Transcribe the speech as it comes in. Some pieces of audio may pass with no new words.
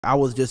I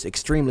was just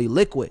extremely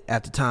liquid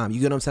at the time. You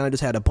get what I'm saying? I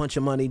just had a bunch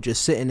of money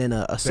just sitting in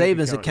a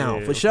savings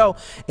account for sure.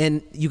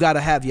 And you got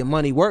to have your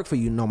money work for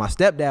you. You know, my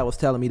stepdad was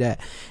telling me that.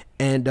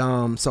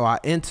 And so I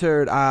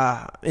entered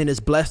in this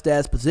blessed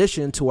ass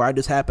position to where I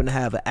just happened to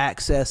have an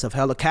access of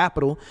hella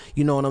capital,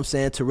 you know what I'm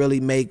saying, to really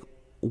make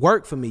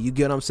work for me. You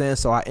get what I'm saying?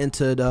 So I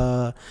entered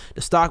the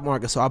stock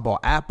market. So I bought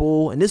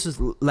Apple, and this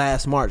was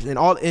last March,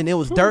 and it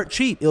was dirt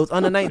cheap. It was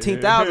under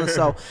 19,000.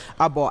 So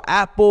I bought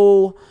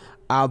Apple.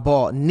 I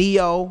bought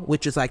Neo,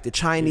 which is like the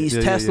Chinese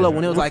Tesla,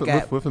 when it was like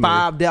at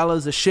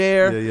 $5 a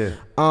share.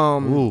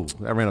 Ooh,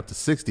 that ran up to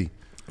 60.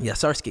 Yeah,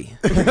 Sirski.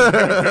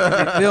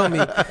 You feel me?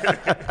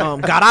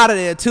 Got out of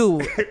there too,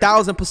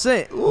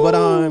 1,000%.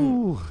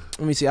 But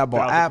let me see. I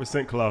bought Apple.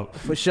 1,000% clout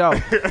for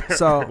sure.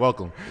 So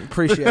welcome.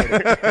 Appreciate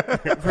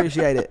it.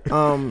 Appreciate it.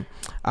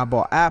 I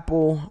bought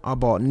Apple. I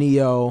bought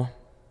Neo.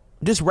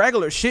 Just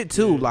regular shit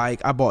too. Like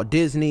I bought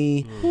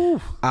Disney.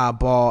 I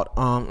bought.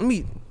 Let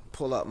me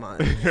pull up my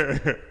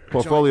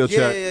portfolio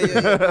check.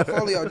 Yeah.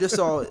 Portfolio, just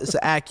so it's an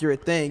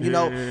accurate thing. You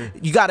know,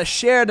 you got to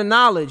share the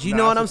knowledge. You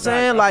know what I'm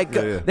saying? Like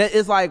that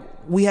is like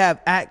we have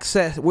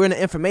access. We're in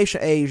the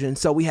information age, and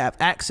so we have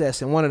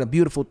access. And one of the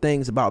beautiful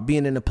things about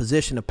being in a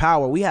position of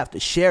power, we have to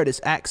share this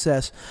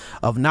access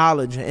of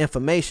knowledge and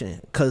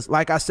information. Because,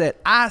 like I said,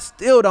 I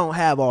still don't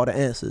have all the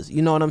answers.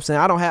 You know what I'm saying?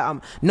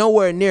 I'm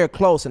nowhere near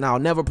close, and I'll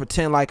never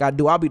pretend like I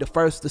do. I'll be the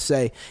first to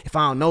say if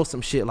I don't know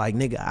some shit, like,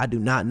 nigga, I do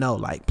not know.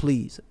 Like,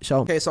 please show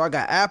me. Okay, so I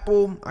got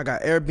Apple, I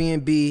got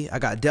Airbnb, I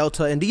got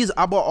Delta, and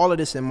I bought all of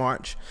this in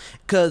March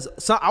because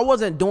I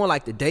wasn't doing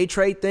like the day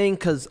trade thing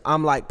because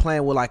I'm like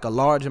playing with like a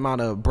large amount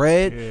of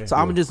bread. So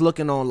I'm just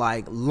looking on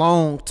like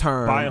long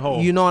term. Buy and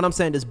hold. You know what I'm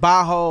saying? Just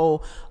buy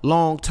hold,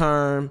 long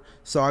term.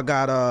 So I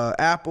got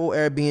Apple,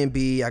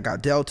 Airbnb, I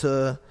got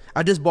Delta.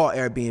 I just bought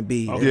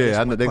Airbnb.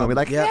 I know they're gonna be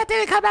like, yeah,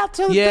 did it come out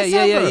till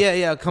December?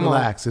 Yeah. Come on,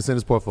 relax. It's in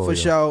his portfolio for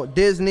sure.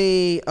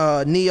 Disney,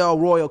 Neo,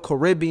 Royal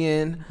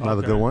Caribbean,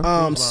 another good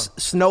one.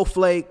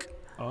 Snowflake,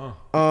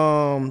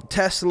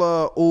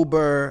 Tesla,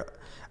 Uber.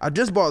 I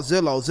just bought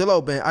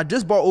Zillow. I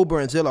just bought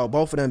Uber and Zillow.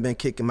 Both of them been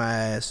kicking my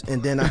ass.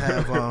 And then I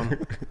have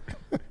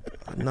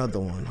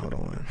another one. Hold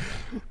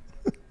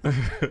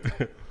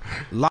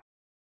on.